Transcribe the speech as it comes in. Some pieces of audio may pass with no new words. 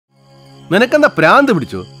നിനക്കെന്താ പ്രാന്ത്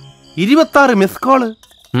പിടിച്ചോ? 26 miss call.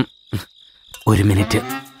 ഒരു മിനിറ്റ്.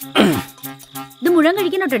 ഇത് മുഴുവൻ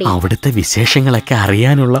കഴിക്കണോട്ടടി. അവിടുത്തെ വിശേഷങ്ങളൊക്കെ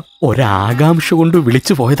അറിയാനുള്ള ഒരാകാംക്ഷ കൊണ്ട്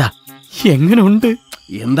വിളിച്ചു പോയതാ. എങ്ങനുണ്ട്?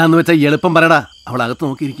 എന്താന്ന് വെച്ചാ എളുപ്പം പറയടാ. അവൾ അകത്ത്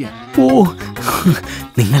നോക്കിയിരിക്കുക. ഓ,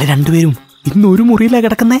 നിങ്ങൾ രണ്ടുപേരും ഇന്ന് ഒരു മുറിയിലാ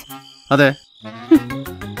കിടക്കുന്നേ? അതെ.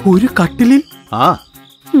 ഒരു കട്ടിലിൽ? ആ.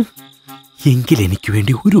 എങ്കിൽ എനിക്ക്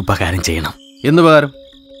വേണ്ടി ഒരു ഉപകാരം ചെയ്യണം. എന്തുപകാരം?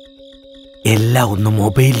 എല്ലാം ഒന്ന്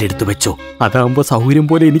മൊബൈലിൽ എടുത്തു വെച്ചോ. അതാകുമ്പോ സൗകര്യം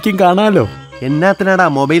പോലെ എനിക്കും കാണാലോ. എന്നാത്തിനാടാ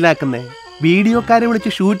മൊബൈലാക്കുന്നേ? വീഡിയോക്കാരെ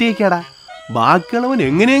വിളിച്ച് ഷൂട്ട് ചെയ്യിക്കാടാ. ബാക്കിയുള്ളവൻ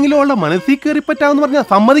എങ്ങനെയെങ്കിലും ഉള്ള മനസ്സിൽ കയറി പറ്റാന്ന് പറഞ്ഞാൽ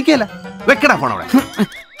സമ്മതിക്കല. വെക്കടാ ഫോൺ അവിടെ.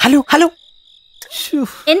 Hello hello.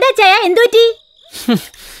 എന്താ ചായ? എന്തു പറ്റി?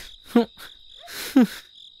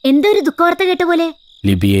 എന്തോ ഒരു ദുഃഖവാർത്ത കേട്ട പോലെ.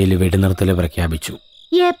 ലിബിയയിൽ വെടിനിർത്തൽ പ്രഖ്യാപിച്ചു.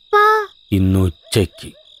 എപ്പാ? ഇന്ന്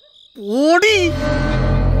ഉച്ചയ്ക്ക്. ഓടി.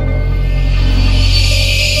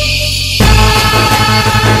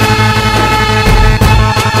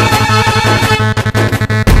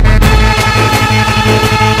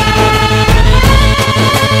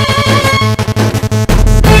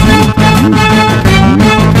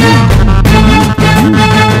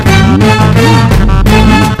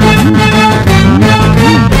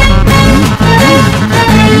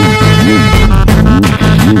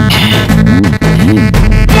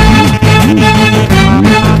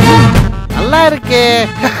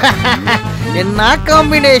 என்ன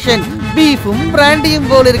காம்பினேஷன், பீஃபும் பிராண்டியும்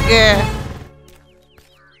போல இருக்கு.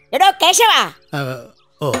 എടോ കേശവ.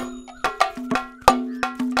 ഓ,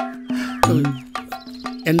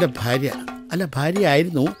 എൻ്റെ ഭാര്യ, അല്ല ഭാര്യ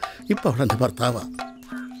ആയിരുന്നു, ഇപ്പൊ അവൾ എൻ്റെ ഭർത്താവാ.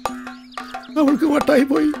 അവൾക്ക് വട്ടായി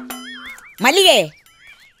പോയി. മല്ലികേ,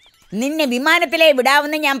 നിന്നെ വിമാനത്തിലെ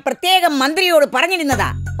വിടാവുന്ന ഞാൻ പ്രത്യേകം മന്ത്രിയോട് പറഞ്ഞിരുന്നതാ.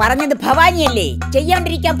 പറഞ്ഞത് ഭവാനിയല്ലേ,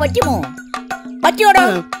 ചെയ്യാണ്ടിരിക്കാൻ പറ്റുമോ? പറ്റുമോടോ?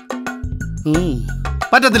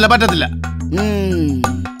 പറ്റത്തില്ല പറ്റത്തില്ല.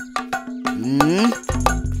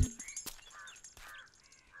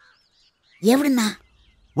 എവിടുന്നാ?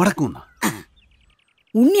 വടക്കുന്ന.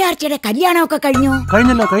 ഉണ്ണിയാർച്ചയുടെ കല്യാണമൊക്കെ കഴിഞ്ഞോ?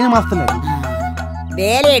 കഴിഞ്ഞല്ലോ, കഴിഞ്ഞ മാസത്തിലായിരുന്നു.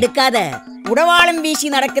 വേല എടുക്കാതെ ഉടവാളം വീശി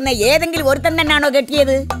നടക്കുന്ന ഏതെങ്കിലും ഒരുത്തൻ തന്നെയാണോ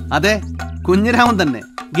കെട്ടിയത്? അതെ, കുഞ്ഞിരാമൻ തന്നെ.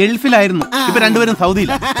 ഗൾഫിലായിരുന്നു, ഇപ്പൊ രണ്ടുപേരും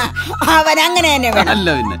സൗദിയില. അവൻ അങ്ങനെ തന്നെ വേണം.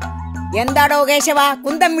 അല്ല പിന്നെ എന്താടോ കേശവ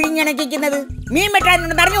കുന്തം വിഴിഞ്ഞണക്കിക്കുന്നത്? മീൻ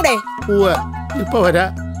വെട്ടാനുണ്ടെന്ന് അറിഞ്ഞൂടെ? ഇപ്പൊ വരാ.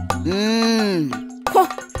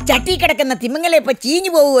 ചട്ടി കിടക്കുന്ന തിമിങ്ങലെ ഇപ്പൊ ചീഞ്ഞു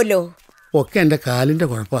പോവുമല്ലോ. ഒക്കെ എൻ്റെ കാലിൻ്റെ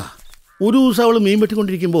കുഴപ്പാ. ഒരു ദിവസം അവൾ മീൻ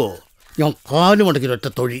വെട്ടിക്കൊണ്ടിരിക്കുമ്പോൾ ഞാൻ കാല് മുടക്കി ഒറ്റ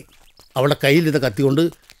തൊഴി. അവളുടെ കയ്യിൽ ഇത് കത്തിക്കൊണ്ട്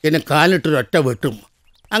എന്നെ കാലിട്ടൊരൊറ്റ വെട്ടും.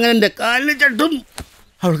 അങ്ങനെ എൻ്റെ കാലിന് ചട്ടും.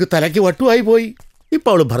 അവൾക്ക് തലയ്ക്ക് വട്ടുമായി പോയി.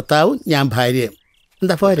 ഇപ്പം അവൾ ഭർത്താവും ഞാൻ ഭാര്യയും.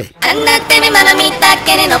 എന്താ പോരെ?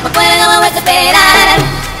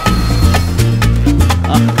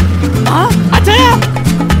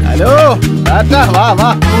 ഹലോ, വാ വാ.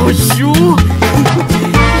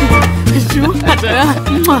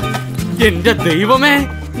 എന്റെ ദൈവമേ,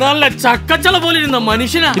 നല്ല ചക്കച്ചള പോലെ ഇരുന്ന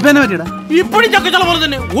മനുഷ്യനാ. ഇപ്പഴും ചക്കച്ചള പോലെ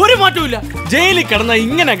തന്നെ, ഒരു മാറ്റവും. ജയിലിൽ കിടന്ന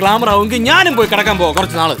ഇങ്ങനെ ഗ്ലാമർ ആവുമെങ്കിൽ ഞാനും പോയി കിടക്കാൻ പോവാ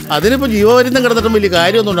കുറച്ച് നാള്. അതിനിപ്പോ ജീവപര്യന്തം കിടന്നിട്ടും വലിയ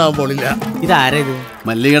കാര്യമൊന്നും ഉണ്ടാവാൻ പോണില്ല. ഇതാരേത്?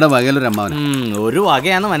 മല്ലികയുടെ വകയിലൊരു അമ്മാവൻ. ഒരു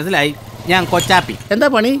വകയാന്ന് മനസ്സിലായി. ഞാൻ കൊച്ചാപ്പി. എന്താ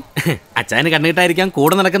പണി? അച്ഛന് കണ്ണിട്ടായിരിക്കാൻ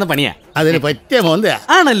കൂടെ നടക്കുന്ന പണിയാ. അതിന് പറ്റിയ മോന്താ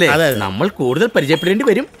ആണല്ലേ? നമ്മൾ കൂടുതൽ പരിചയപ്പെടേണ്ടി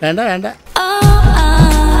വരും. വേണ്ട വേണ്ട.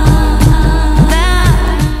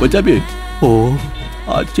 കൊച്ചാപ്പി, ഓ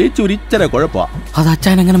ആ ചേച്ചി ഒരു ഇച്ചര കുഴപ്പാ. അത്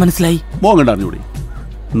അച്ഛൻ എങ്ങനെ മനസ്സിലായി? മോങ്ങണ്ടറിഞ്ഞൂടി,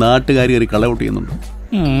 നാട്ടുകാർ കയറി കളൗട്ട് ചെയ്യുന്നുണ്ട്.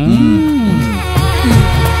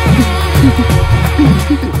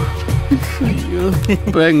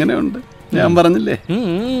 ഇപ്പൊ എങ്ങനെയുണ്ട്? ഞാൻ പറഞ്ഞില്ലേ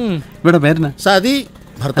ഇവിടെ പേരന സതി.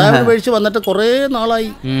 ഭർത്താവിനെ മേടിച്ച് വന്നിട്ട് കൊറേ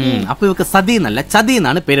നാളായി. അപ്പൊ ഇവക്ക് സതി എന്നല്ല ചതി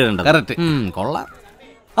എന്നാണ് പേര്. കറക്റ്റ്. കൊള്ളാം.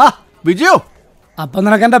 ആ വിജയോ, അപ്പൊ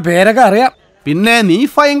നിനക്ക് എന്റെ പേരൊക്കെ അറിയാം. പിന്നെ നീ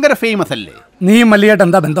ഭയങ്കര ഫേമസ് അല്ലേ? നീ മല്ലിയായിട്ട്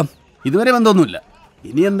എന്താ ബന്ധം? ഇതുവരെ ബന്ധമൊന്നുമില്ല.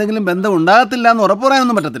 ഇനി എന്തെങ്കിലും ബന്ധം ഉണ്ടാകത്തില്ല എന്ന് ഉറപ്പ്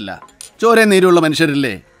പറയാനൊന്നും പറ്റത്തില്ല. ചോരേ നീരുള്ള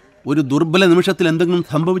മനുഷ്യരില്ലേ? ഒരു ദുർബല നിമിഷത്തിൽ എന്തെങ്കിലും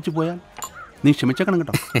സംഭവിച്ചു പോയാൽ നീ ക്ഷമിച്ചേക്കണം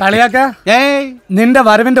കേട്ടോ. കളിയാക്ക, നിന്റെ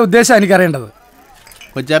വരവിന്റെ ഉദ്ദേശം എനിക്കറിയേണ്ടത്.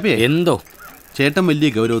 കൊച്ചാപ്പി, എന്തോ ചേട്ടൻ വലിയ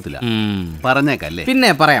ഗൗരവത്തില. പറഞ്ഞേക്കല്ലേ? പിന്നെ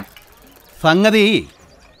പറയാം. സംഗതി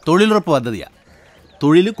തൊഴിലുറപ്പ് പദ്ധതിയാ.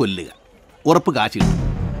 തൊഴിൽ കൊല്ലുക, ഉറപ്പ് കാശ് കിട്ടും.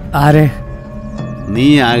 ആരെ? നീ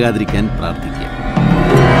ആകാതിരിക്കാൻ പ്രാർത്ഥിക്കുക.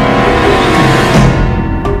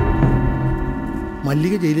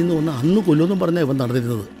 മല്ലിക ജയിലിൽ നിന്ന് വന്ന് അന്ന് കൊല്ലുമെന്നും പറഞ്ഞാൽ ഇവൻ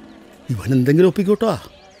നടന്നിരുന്നത്. ഇവൻ എന്തെങ്കിലും ഒപ്പിക്കോട്ടോ.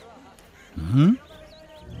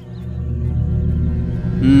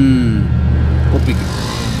 ഒപ്പിക്കും.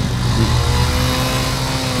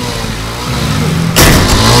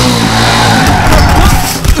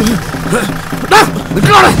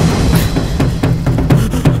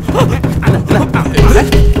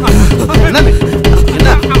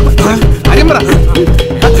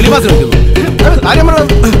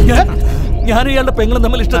 ഞാനും ഇയാളുടെ പെങ്ങളും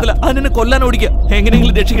തമ്മിൽ ഇഷ്ടത്തില്ല. അതിനെ കൊല്ലാൻ ഓടിക്കുക.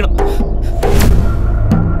 എങ്ങനെയെങ്കിലും രക്ഷിക്കണം.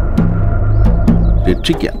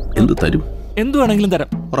 രക്ഷിക്കാം. എന്ത് തരും? എന്തു വേണമെങ്കിലും തരാം.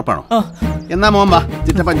 ഉറപ്പാണോ? എന്നാ മോൻ വാ,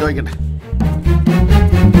 ചിറ്റപ്പൻ ചോദിക്കട്ടെ.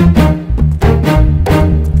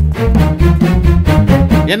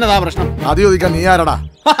 എന്നതാ പ്രശ്നം? അത് ചോദിക്കാൻ നീ ആരടാ?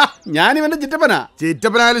 ഞാനിവന്റെ ചിറ്റപ്പനാ.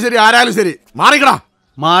 ചിറ്റപ്പനായാലും ശരി, ആരായാലും ശരി, മാറിക്കടാ.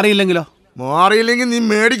 മാറിയില്ലെങ്കിലോ? മാറിയില്ലെങ്കിൽ നീ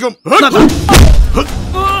മേടിക്കും.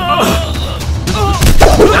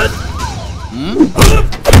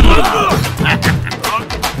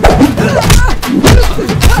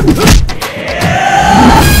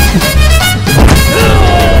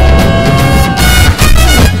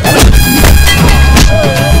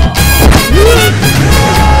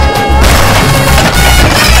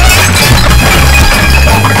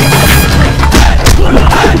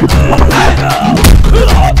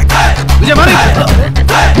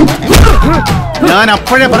 ഞാൻ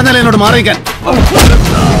അപ്പോഴേ പറഞ്ഞല്ലേ എന്നോട് മാറിയിക്കാൻ.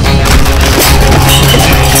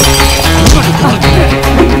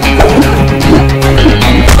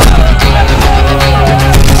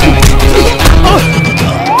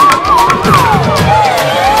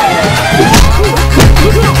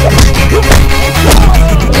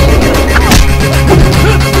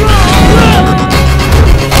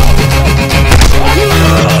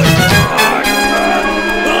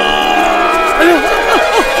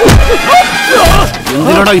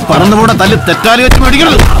 എന്തിനോടാ ഈ പറന്നുകൂടെ തല്ല് തെറ്റാലി വെച്ച്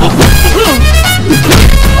മേടിക്കണത്?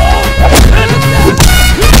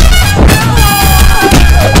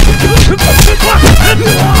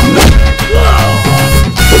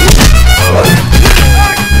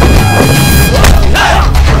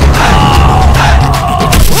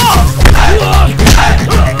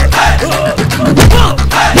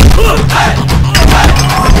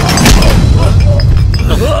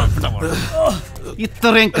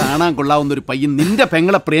 ഇത്രയും കാണാൻ കൊള്ളാവുന്ന ഒരു പയ്യൻ നിന്റെ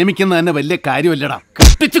പെങ്ങളെ പ്രേമിക്കുന്ന തന്നെ വലിയ കാര്യമല്ലടാ.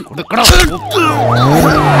 കെട്ടിച്ചു കൊടുക്കടാ.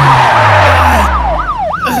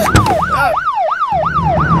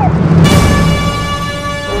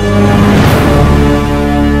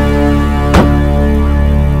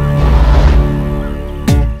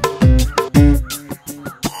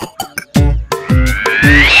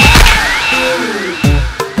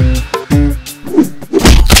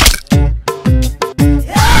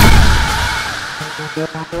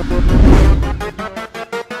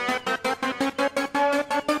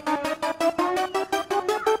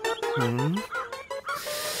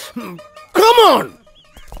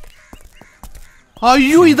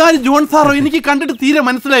 അയ്യോ, ഇതാര് ജോൺ സാറോ? എനിക്ക് കണ്ടിട്ട് തീരെ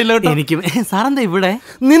മനസ്സിലായില്ല കേട്ടോ. എനിക്ക് സാറെന്താ ഇവിടെ?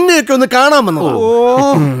 നിന്നെയൊക്കെ ഒന്ന് കാണാൻ വന്നോ?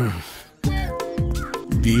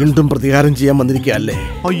 വീണ്ടും പ്രതികാരം ചെയ്യാൻ വന്നിരിക്കല്ലേ?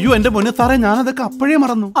 അയ്യോ എന്റെ പൊന്നു സാറേ, ഞാനതൊക്കെ അപ്പോഴേ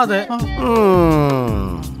മറന്നു. അതെ.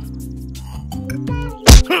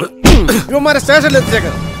 ഇവന്മാരെ സ്റ്റേഷനിൽ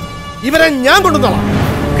എത്തിച്ചേക്കാം. ഇവരെ ഞാൻ കൊണ്ടുവന്നോളാം.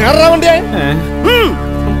 കേരള വണ്ടിയായി